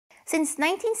Since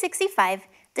 1965,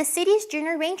 the city's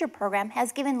Junior Ranger program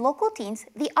has given local teens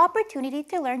the opportunity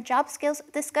to learn job skills,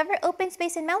 discover open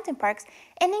space and mountain parks,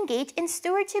 and engage in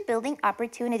stewardship building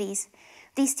opportunities.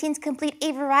 These teens complete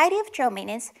a variety of trail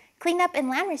maintenance, cleanup, and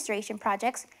land restoration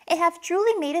projects and have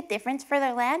truly made a difference for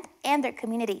their land and their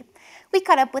community. We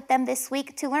caught up with them this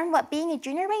week to learn what being a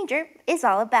Junior Ranger is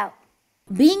all about.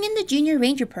 Being in the Junior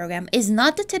Ranger program is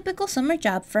not the typical summer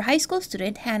job for high school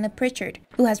student Hannah Pritchard,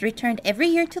 who has returned every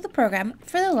year to the program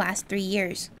for the last 3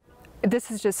 years. This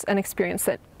is just an experience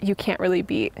that you can't really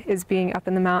beat, is being up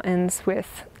in the mountains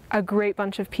with a great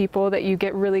bunch of people that you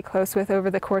get really close with over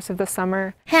the course of the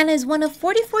summer. Hannah is one of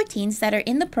 44 teens that are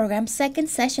in the program's second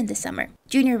session this summer.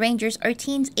 Junior Rangers are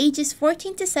teens ages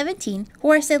 14 to 17 who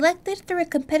are selected through a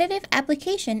competitive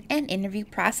application and interview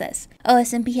process.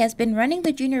 OSMP has been running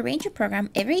the Junior Ranger program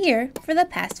every year for the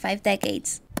past 5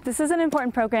 decades. This is an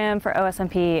important program for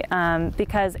OSMP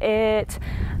because it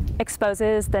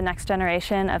exposes the next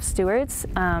generation of stewards,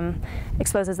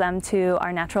 exposes them to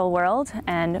our natural world,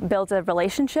 and builds a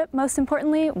relationship, most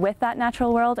importantly, with that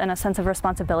natural world and a sense of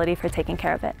responsibility for taking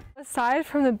care of it. Aside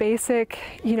from the basic,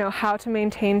 how to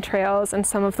maintain trails and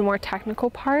some of the more technical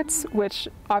parts, which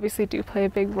obviously do play a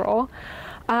big role,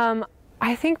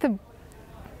 I think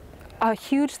a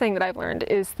huge thing that I've learned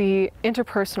is the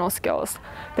interpersonal skills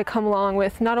that come along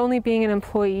with not only being an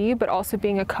employee, but also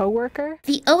being a co-worker.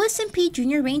 The OSMP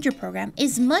Junior Ranger program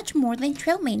is much more than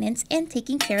trail maintenance and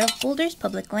taking care of Boulder's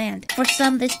public land. For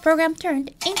some, this program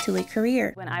turned into a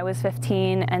career. When I was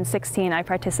 15 and 16, I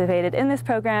participated in this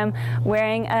program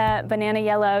wearing a banana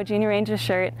yellow Junior Ranger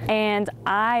shirt. And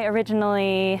I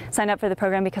originally signed up for the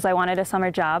program because I wanted a summer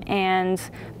job and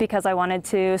because I wanted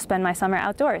to spend my summer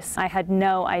outdoors. I had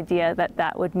no idea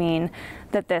that would mean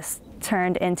that this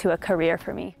turned into a career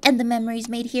for me. And the memories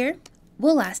made here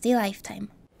will last a lifetime.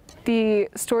 The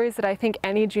stories that I think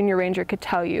any Junior Ranger could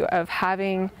tell you of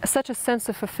having such a sense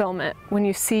of fulfillment when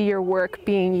you see your work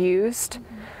being used,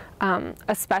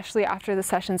 especially after the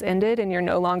session's ended and you're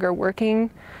no longer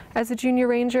working as a Junior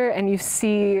Ranger and you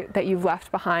see that you've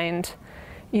left behind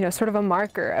sort of a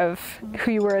marker of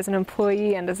who you were as an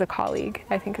employee and as a colleague,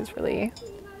 I think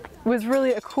was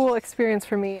really a cool experience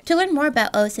for me. To learn more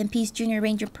about OSMP's Junior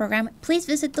Ranger program, please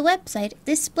visit the website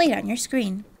displayed on your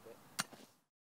screen.